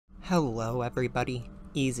Hello everybody,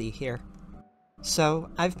 Easy here. So,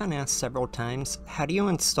 I've been asked several times, how do you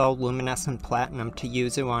install Luminescent Platinum to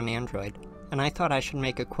Yuzu on Android? And I thought I should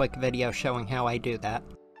make a quick video showing how I do that.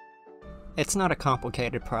 It's not a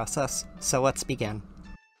complicated process, so let's begin.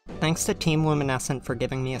 Thanks to Team Luminescent for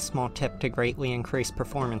giving me a small tip to greatly increase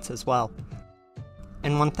performance as well.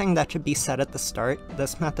 And one thing that should be said at the start,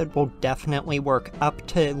 this method will definitely work up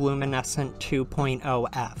to Luminescent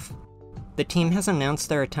 2.0F. The team has announced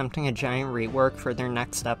they're attempting a giant rework for their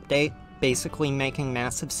next update, basically making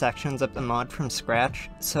massive sections of the mod from scratch,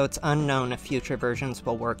 so it's unknown if future versions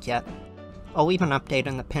will work yet. I'll leave an update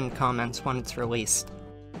in the pinned comments when it's released.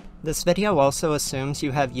 This video also assumes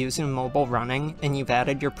you have Yuzu Mobile running and you've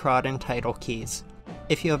added your prod and title keys.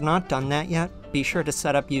 If you have not done that yet, be sure to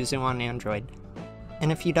set up Yuzu on Android.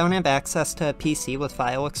 And if you don't have access to a PC with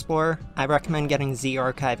File Explorer, I recommend getting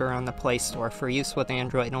ZArchiver on the Play Store for use with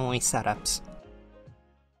Android-only setups.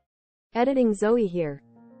 Editing Zoe here.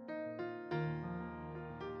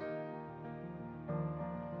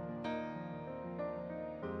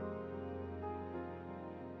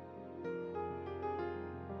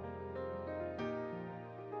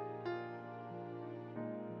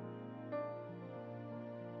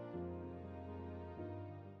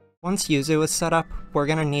 Once Yuzu is set up, we're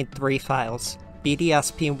going to need 3 files: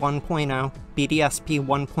 BDSP 1.0, BDSP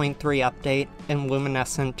 1.3 Update, and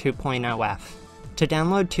Luminescent 2.0F. To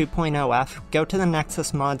download 2.0F, go to the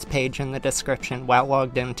Nexus Mods page in the description while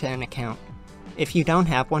logged into an account. If you don't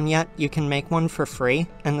have one yet, you can make one for free,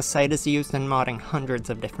 and the site is used in modding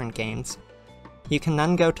hundreds of different games. You can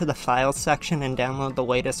then go to the Files section and download the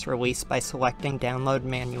latest release by selecting Download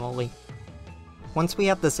manually. Once we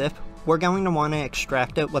have the zip, we're going to want to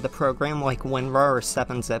extract it with a program like WinRAR or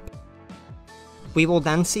 7-zip. We will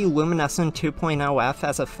then see Luminescent 2.0F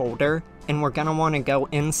as a folder, and we're going to want to go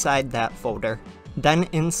inside that folder. Then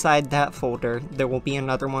inside that folder, there will be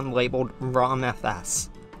another one labeled romfs.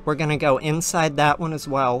 We're going to go inside that one as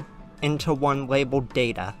well, into one labeled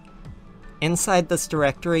data. Inside this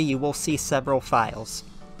directory, you will see several files.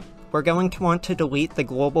 We're going to want to delete the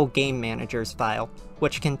Globalgamemanager file,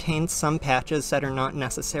 which contains some patches that are not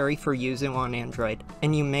necessary for Yuzu on Android,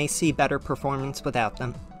 and you may see better performance without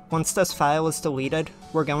them. Once this file is deleted,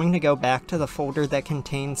 we're going to go back to the folder that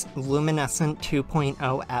contains Luminescent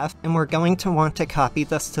 2.0F, and we're going to want to copy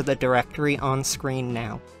this to the directory on screen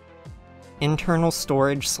now. Internal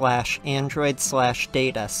storage / android /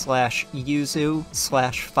 data / yuzu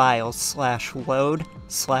 / files / load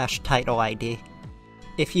 / title ID.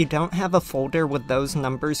 If you don't have a folder with those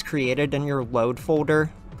numbers created in your load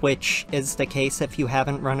folder, which is the case if you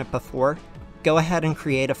haven't run it before, go ahead and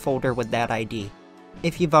create a folder with that ID.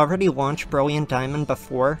 If you've already launched Brilliant Diamond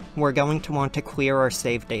before, we're going to want to clear our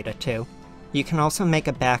save data too. You can also make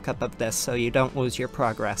a backup of this so you don't lose your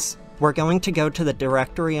progress. We're going to go to the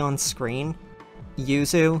directory on screen,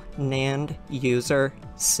 Yuzu, NAND, user,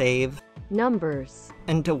 save, numbers,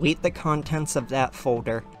 and delete the contents of that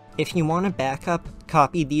folder. If you want a backup,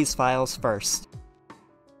 copy these files first.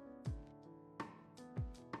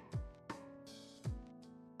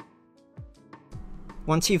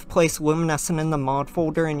 Once you've placed Luminescent in the mod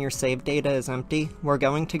folder and your save data is empty, we're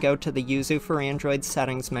going to go to the Yuzu for Android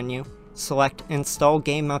settings menu, select Install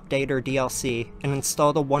Game Update or DLC, and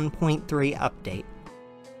install the 1.3 update.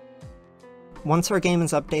 Once our game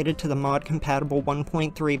is updated to the mod-compatible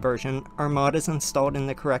 1.3 version, our mod is installed in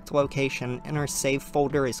the correct location and our save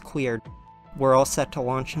folder is cleared. We're all set to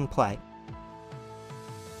launch and play.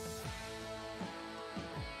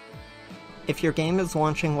 If your game is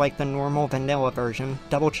launching like the normal vanilla version,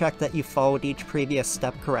 double check that you followed each previous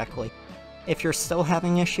step correctly. If you're still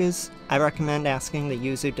having issues, I recommend asking the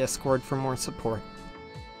Yuzu Discord for more support.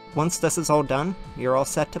 Once this is all done, you're all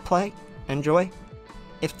set to play. Enjoy!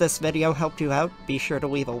 If this video helped you out, be sure to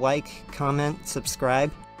leave a like, comment,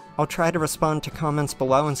 subscribe. I'll try to respond to comments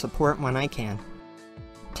below and support when I can.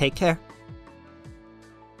 Take care.